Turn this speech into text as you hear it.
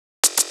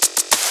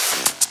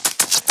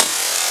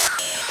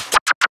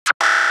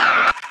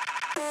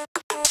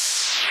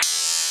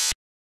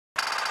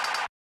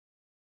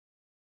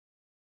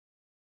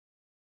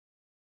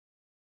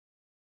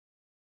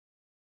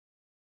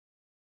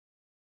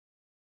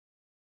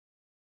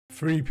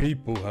3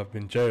 people have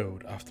been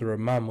jailed after a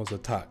man was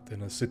attacked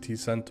in a city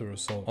centre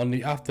assault. On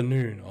the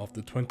afternoon of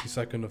the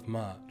 22nd of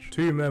March,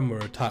 2 men were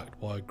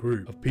attacked by a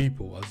group of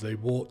people as they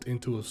walked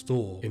into a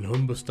store in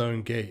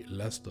Humberstone Gate,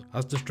 Leicester.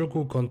 As the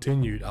struggle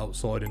continued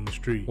outside in the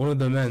street, one of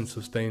the men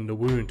sustained a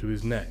wound to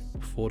his neck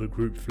before the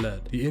group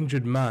fled. The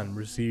injured man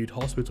received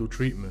hospital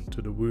treatment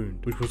to the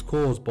wound, which was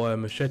caused by a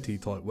machete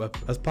type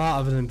weapon. As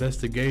part of an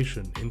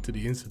investigation into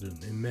the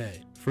incident in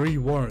May, 3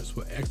 warrants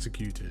were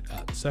executed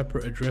at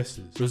separate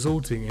addresses,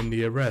 resulting in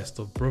the arrest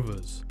of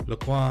brothers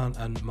Laquan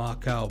and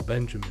Markel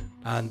Benjamin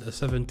and a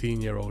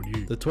 17-year-old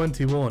youth. The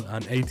 21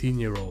 and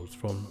 18-year-olds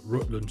from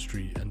Rutland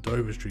Street and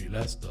Dover Street,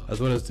 Leicester, as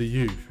well as the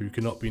youth who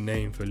cannot be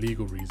named for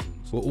legal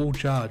reasons, were all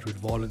charged with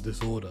violent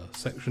disorder,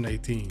 Section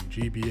 18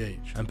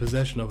 GBH, and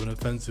possession of an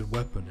offensive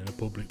weapon in a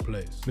public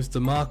place.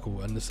 Mr.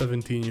 Markel and the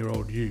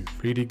 17-year-old youth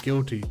pleaded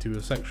guilty to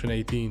a Section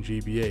 18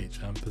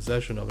 GBH and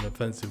possession of an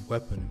offensive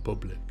weapon in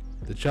public.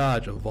 The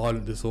charge of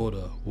violent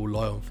disorder will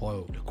lie on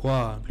file.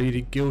 Laquan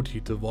pleaded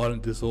guilty to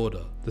violent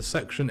disorder, the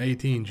Section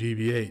 18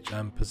 GBH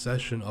and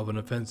possession of an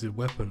offensive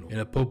weapon in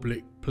a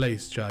public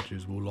place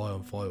charges will lie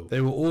on file.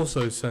 They were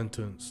also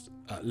sentenced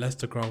at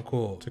Leicester Crown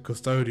Court to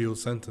custodial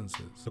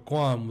sentences.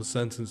 Laquan was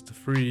sentenced to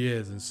 3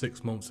 years and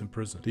 6 months in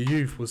prison. The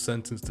youth was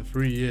sentenced to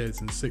 3 years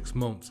and 6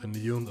 months in the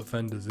Young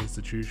Offenders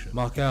Institution.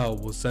 Markel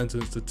was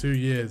sentenced to 2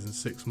 years and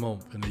 6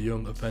 months in the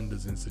Young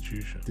Offenders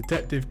Institution.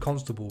 Detective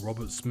Constable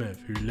Robert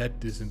Smith, who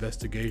led this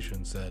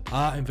investigation, said,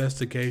 "Our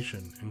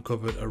investigation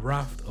uncovered a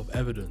raft of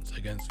evidence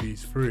against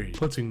these 3,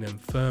 putting them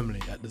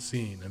firmly at the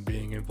scene and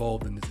being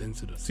involved in this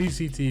incident.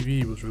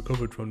 CCTV was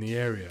recovered from the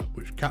area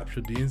which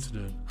captured the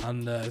incident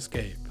and their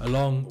escape,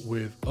 along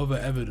with other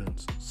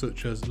evidence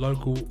such as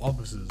local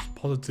officers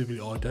positively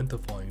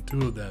identifying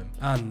 2 of them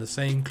and the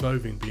same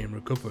clothing being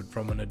recovered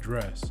from an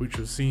address which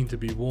was seen to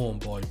be worn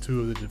by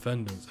 2 of the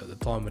defendants at the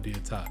time of the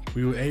attack.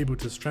 We were able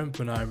to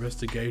strengthen our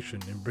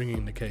investigation in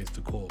bringing the case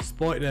to court.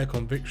 Despite their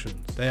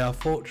convictions, they are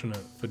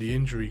fortunate for the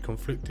injury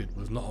conflicted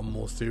was not a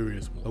more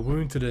serious one. A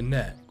wound to the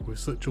neck with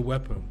such a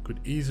weapon could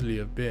easily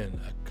have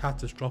been a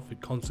catastrophic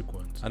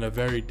consequence and a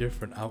very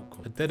different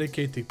outcome. A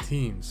dedicated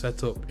team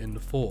set up in the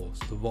force,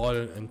 the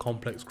Violent and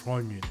Complex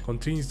Crime Unit,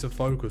 continues to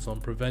focus on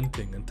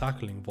preventing and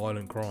tackling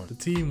violent crime. The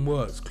team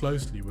works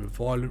closely with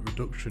Violent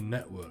Reduction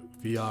Network,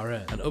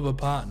 VRN, and other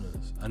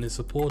partners and is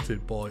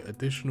supported by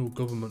additional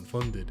government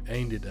funded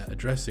aimed at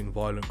addressing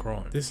violent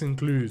crime. This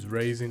includes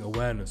raising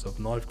awareness of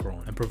knife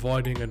crime and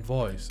providing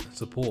advice and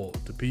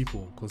support to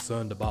people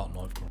concerned about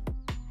knife crime.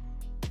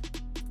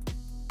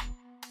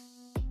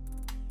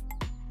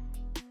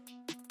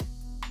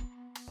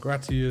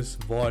 Gratuitous,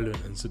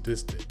 violent and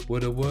sadistic were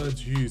the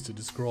words used to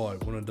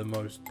describe one of the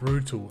most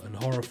brutal and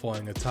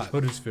horrifying attacks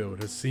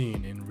Huddersfield has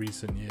seen in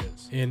recent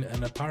years. In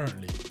an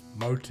apparently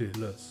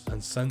motiveless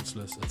and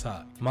senseless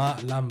attack,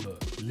 Mark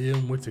Lambert,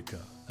 Liam Whittaker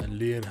and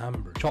Liam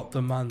Hambry chopped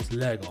a man's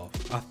leg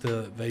off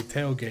after they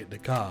tailgate the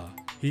car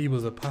he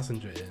was a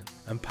passenger in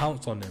and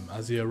pounced on him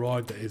as he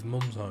arrived at his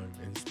mum's home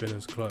in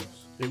Spinners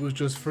Close. It was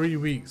just 3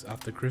 weeks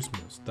after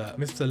Christmas that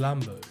Mr.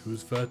 Lambert, who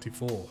was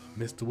 34,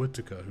 Mr.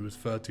 Whittaker, who was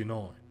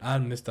 39,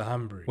 and Mr.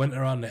 Hambry went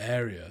around the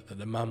area that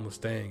the man was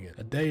staying in.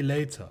 A day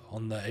later,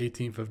 on the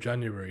 18th of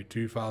January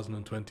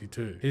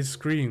 2022, his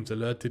screams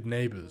alerted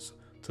neighbours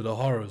to the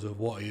horrors of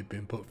what he had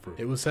been put through.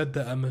 It was said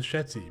that a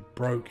machete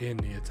broke in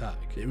the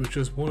attack. It was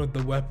just one of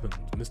the weapons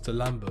Mr.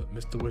 Lambert,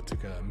 Mr.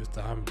 Whittaker and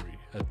Mr. Hambry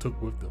had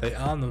took with them. They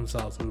armed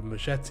themselves with a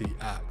machete,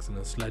 axe and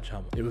a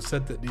sledgehammer. It was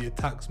said that the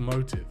attack's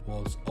motive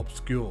was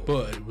obscure,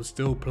 but it was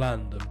still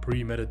planned and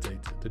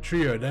premeditated. The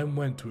trio then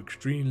went to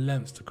extreme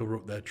lengths to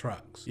corrupt their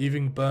tracks,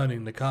 even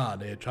burning the car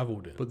they had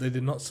travelled in, but they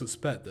did not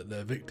suspect that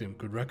their victim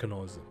could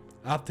recognise them.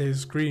 After his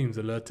screams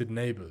alerted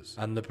neighbours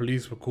and the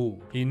police were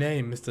called, he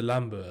named Mr.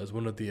 Lambert as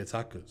one of the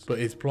attackers, but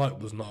his plight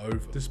was not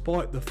over.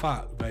 Despite the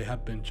fact they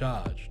had been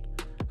charged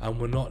and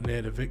were not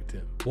near the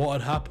victim, what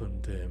had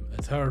happened to him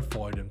had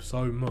terrified him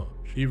so much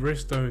he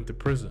risked going to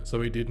prison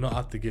so he did not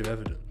have to give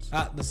evidence.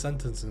 At the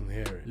sentencing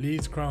hearing,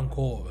 Leeds Crown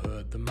Court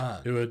heard the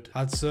man, who had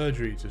had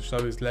surgery to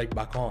sew his leg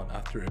back on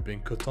after it had been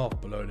cut off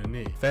below the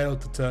knee,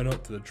 failed to turn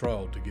up to the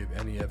trial to give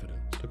any evidence.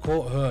 The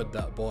court heard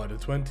that by the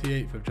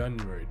 28th of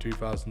January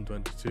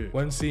 2022,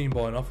 when seen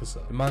by an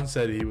officer, the man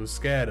said he was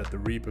scared of the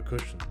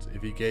repercussions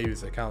if he gave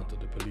his account to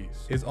the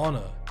police. His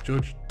Honour,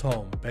 Judge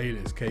Tom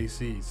Bayliss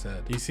KC,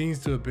 said he seems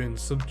to have been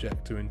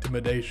subject to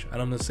intimidation,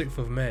 and on the 6th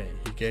of May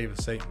he gave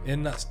a statement.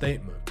 In that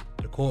statement,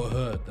 the court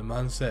heard the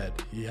man said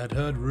he had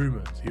heard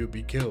rumours he would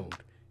be killed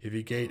if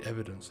he gave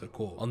evidence to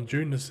court. On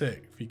June the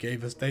 6th, he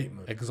gave a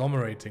statement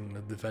exonerating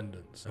the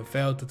defendants and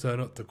failed to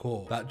turn up to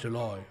court that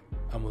July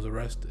and was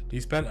arrested. He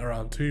spent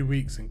around 2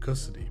 weeks in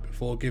custody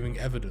before giving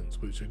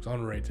evidence which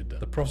exonerated them.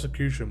 The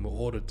prosecution were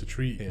ordered to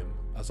treat him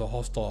as a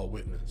hostile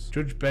witness.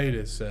 Judge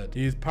Bayliss said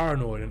he is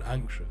paranoid and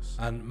anxious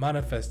and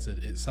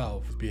manifested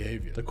itself as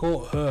behaviour. The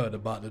court heard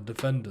about the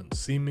defendant's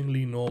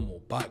seemingly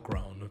normal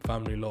background and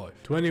family life.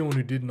 To anyone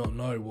who did not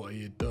know what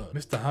he had done,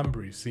 Mr.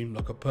 Hanbury seemed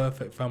like a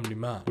perfect family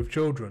man with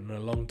children and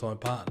a long-time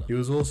partner. He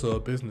was also a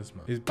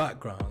businessman. His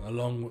background,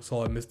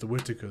 alongside Mr.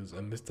 Whittaker's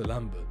and Mr.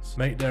 Lambert's,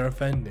 make their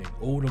offending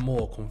all the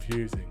more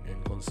confusing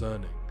and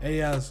concerning.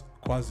 Ayaz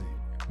Quasi,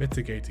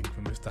 mitigating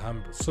for Mr.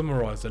 Hanbury,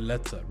 summarised a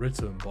letter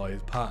written by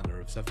his partner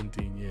of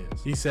 17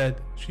 years. He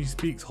said, "She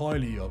speaks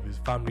highly of his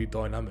family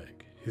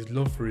dynamic, his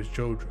love for his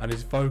children, and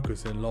his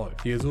focus in life.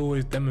 He has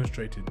always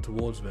demonstrated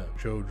towards them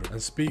children,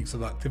 and speaks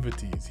of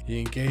activities he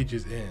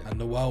engages in and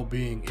the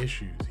well-being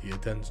issues he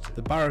attends to."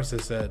 The barrister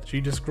said,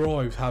 "She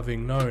describes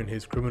having known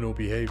his criminal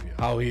behaviour,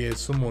 how he is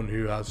someone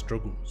who has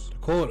struggles." The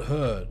court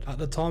heard, at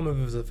the time of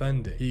his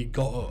offending, he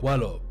got up,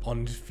 well up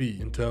on his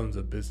feet in terms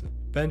of business.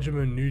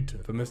 Benjamin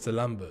Newton, for Mr.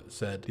 Lambert,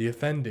 said the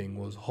offending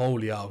was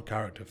wholly out of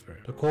character for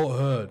him. The court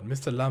heard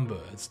Mr.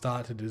 Lambert had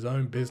started his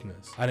own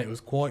business, and it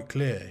was quite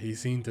clear he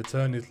seemed to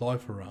turn his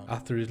life around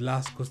after his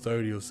last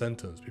custodial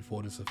sentence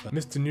before this offence.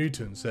 Mr.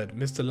 Newton said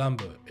Mr.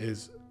 Lambert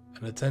is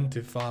an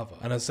attentive father,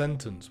 and a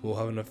sentence will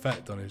have an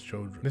effect on his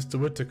children. Mr.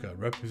 Whittaker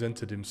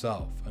represented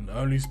himself and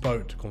only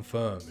spoke to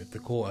confirm if the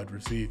court had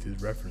received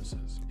his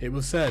references. It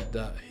was said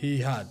that he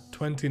had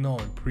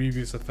 29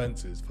 previous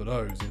offences, for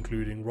those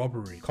including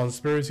robbery,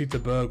 conspiracy to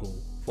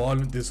burgle,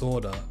 violent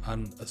disorder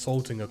and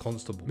assaulting a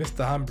constable.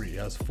 Mr. Hanbury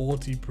has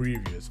 40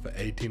 previous for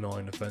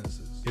 89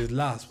 offences. His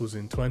last was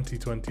in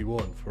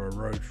 2021 for a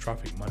road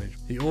traffic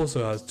management. He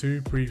also has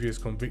 2 previous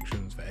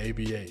convictions for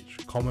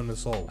ABH, common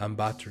assault and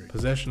battery,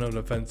 possession of an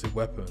offensive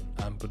weapon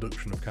and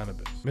production of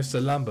cannabis.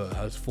 Mr. Lambert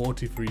has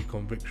 43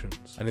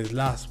 convictions, and his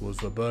last was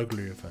for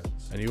burglary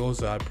offence, and he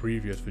also had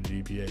previous for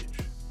GBH.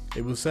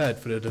 It was said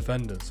for the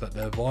defendants that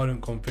their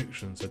violent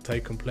convictions had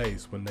taken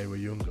place when they were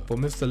younger. For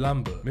Mr.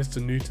 Lambert,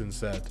 Mr. Newton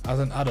said, "As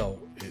an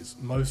adult, it's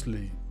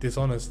mostly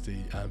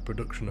dishonesty and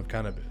production of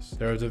cannabis.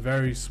 There is a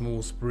very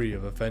small spree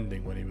of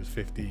offending when he was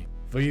 15.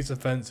 These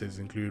offences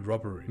include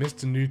robbery."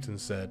 Mr. Newton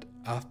said,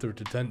 after a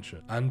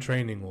detention and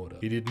training order,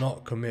 he did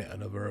not commit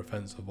another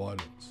offence of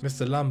violence.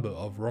 Mr. Lambert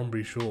of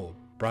Rombury Shaw,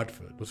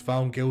 Bradford, was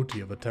found guilty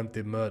of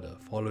attempted murder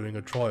following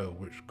a trial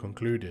which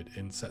concluded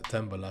in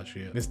September last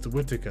year. Mr.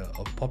 Whittaker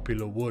of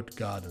Popular Wood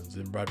Gardens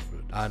in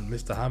Bradford and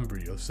Mr.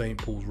 Hanbury of St.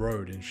 Paul's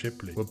Road in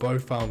Shipley were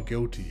both found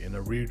guilty in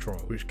a retrial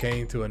which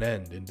came to an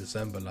end in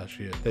December last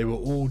year. They were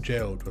all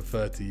jailed for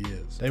 30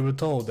 years. They were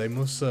told they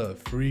must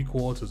serve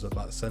 3/4 of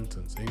that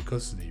sentence in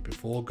custody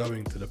before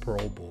going to the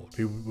parole board,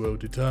 who will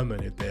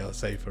determine if they are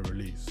safe for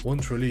release.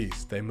 Once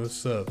released, they must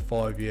serve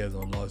 5 years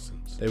on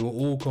licence. They were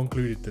all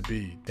concluded to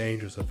be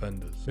dangerous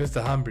offenders.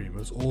 Mr. Hanbury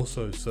must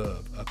also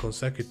serve a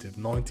consecutive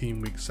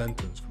 19-week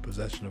sentence for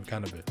possession of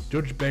cannabis.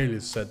 Judge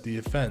Bayliss said the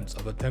offence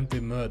of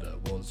attempted murder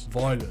was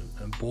violent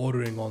and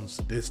bordering on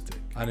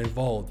sadistic and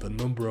involved a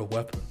number of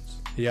weapons.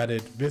 He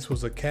added, "This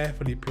was a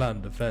carefully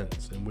planned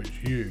offence in which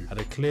you had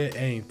a clear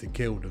aim to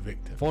kill the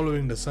victim."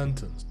 Following the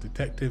sentence,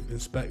 Detective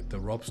Inspector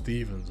Rob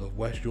Stevens of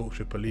West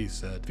Yorkshire Police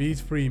said,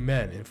 "These 3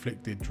 men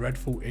inflicted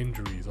dreadful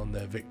injuries on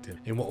their victim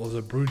in what was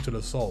a brutal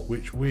assault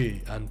which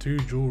we and 2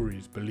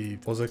 juries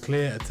believed was a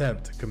clear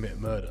attempt to commit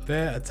murder.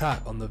 Their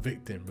attack on the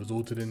victim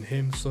resulted in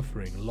him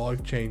suffering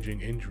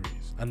life-changing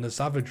injuries, and the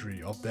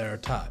savagery of their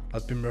attack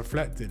has been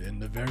reflected in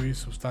the very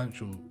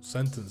substantial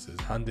sentences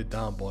handed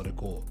down by the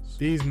courts.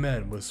 These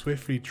men were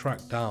swiftly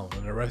tracked down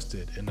and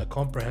arrested in a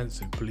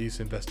comprehensive police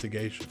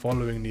investigation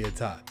following the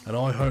attack, and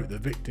I hope the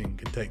victim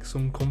can take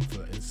some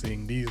comfort in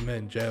seeing these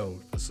men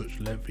jailed for such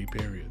lengthy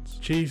periods."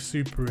 Chief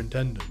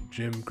Superintendent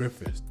Jim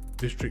Griffiths,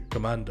 District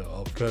Commander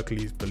of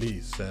Kirklees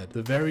Police, said,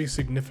 "The very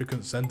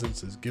significant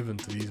sentences given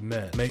to these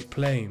men make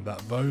plain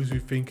that those who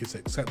think it's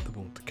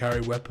acceptable to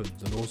carry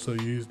weapons and also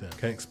use them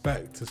can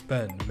expect to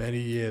spend many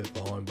years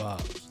behind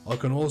bars. I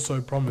can also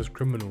promise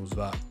criminals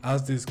that,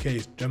 as this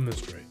case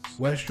demonstrates,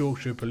 West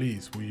Yorkshire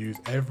Police will use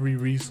every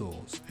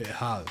resource it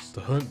has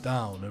to hunt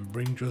down and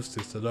bring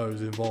justice to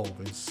those involved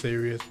in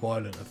serious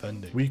violent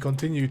offending. We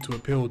continue to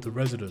appeal to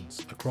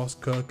residents across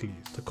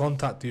Kirklees to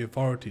contact the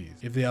authorities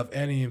if they have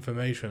any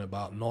information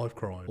about knife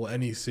crime or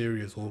any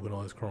serious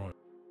organised crime."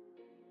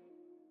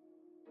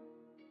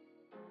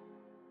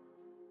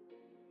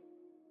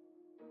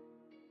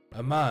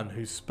 A man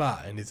who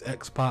spat in his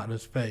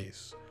ex-partner's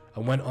face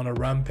and went on a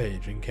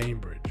rampage in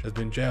Cambridge has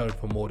been jailed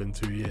for more than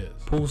 2 years.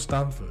 Paul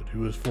Stanford,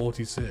 who was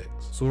 46,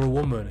 saw a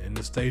woman in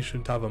the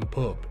Station Tavern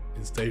pub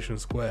in Station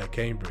Square,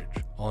 Cambridge,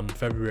 on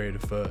February the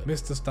 3rd.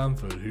 Mr.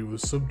 Stanford, who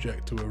was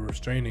subject to a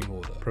restraining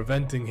order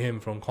preventing him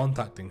from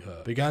contacting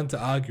her, began to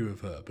argue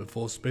with her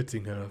before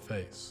spitting in her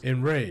face.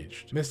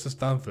 Enraged, Mr.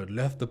 Stanford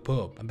left the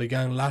pub and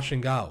began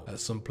lashing out at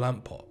some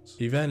plant pots.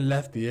 He then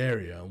left the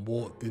area and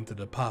walked into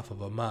the path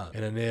of a man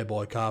in a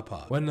nearby car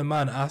park. When the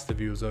man asked if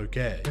he was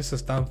okay, Mr.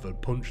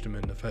 Stanford punched him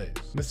in the face.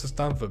 Mr.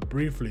 Stanford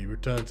briefly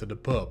returned to the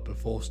pub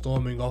before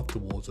storming off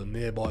towards a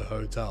nearby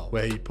hotel,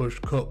 where he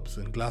pushed cups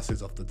and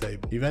glasses off the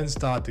table. He then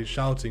started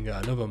shouting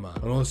at another man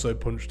and also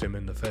punched him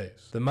in the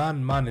face. The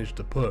man managed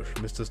to push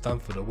Mr.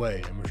 Stanford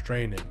away and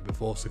restrain him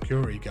before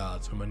security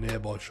guards from a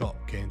nearby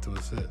shop came to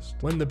assist.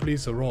 When the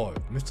police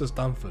arrived, Mr.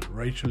 Stanford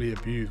racially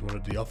abused one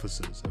of the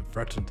officers and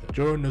threatened him.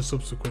 During the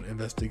subsequent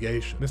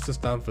investigation, Mr.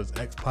 Stanford's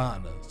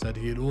ex-partner said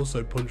he had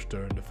also punched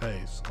her in the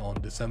face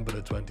on December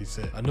the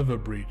 26th, another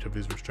breach of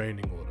his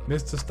restraining order.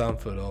 Mr.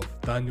 Stanford of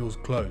Daniels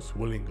Close,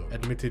 Willingham,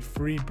 admitted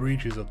 3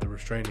 breaches of the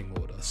restraining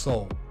order: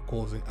 assault,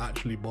 causing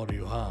actually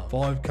bodily harm,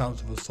 5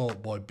 counts of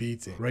assault by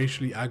beating,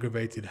 racially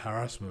aggravated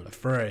harassment,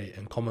 affray,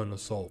 and common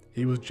assault.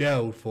 He was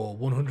jailed for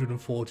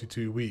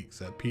 142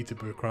 weeks at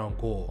Peterborough Crown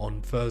Court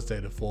on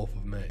Thursday the 4th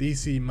of May.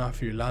 DC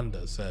Matthew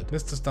Lander said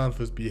Mr.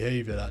 Stanford's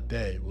behaviour that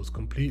day was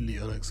completely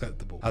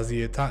unacceptable, as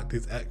he attacked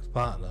his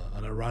ex-partner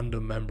and a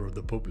random member of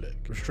the public.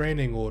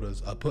 Restraining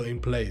orders are put in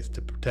place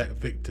to protect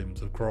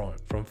victims of crime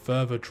from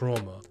further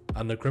trauma,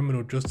 and the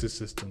criminal justice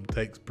system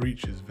takes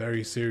breaches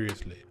very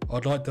seriously.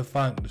 I'd like to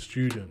thank the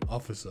student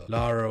officer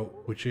Lara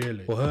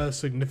Wichelli for her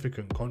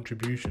significant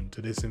contribution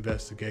to this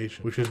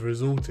investigation, which has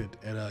resulted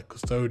in a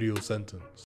custodial sentence.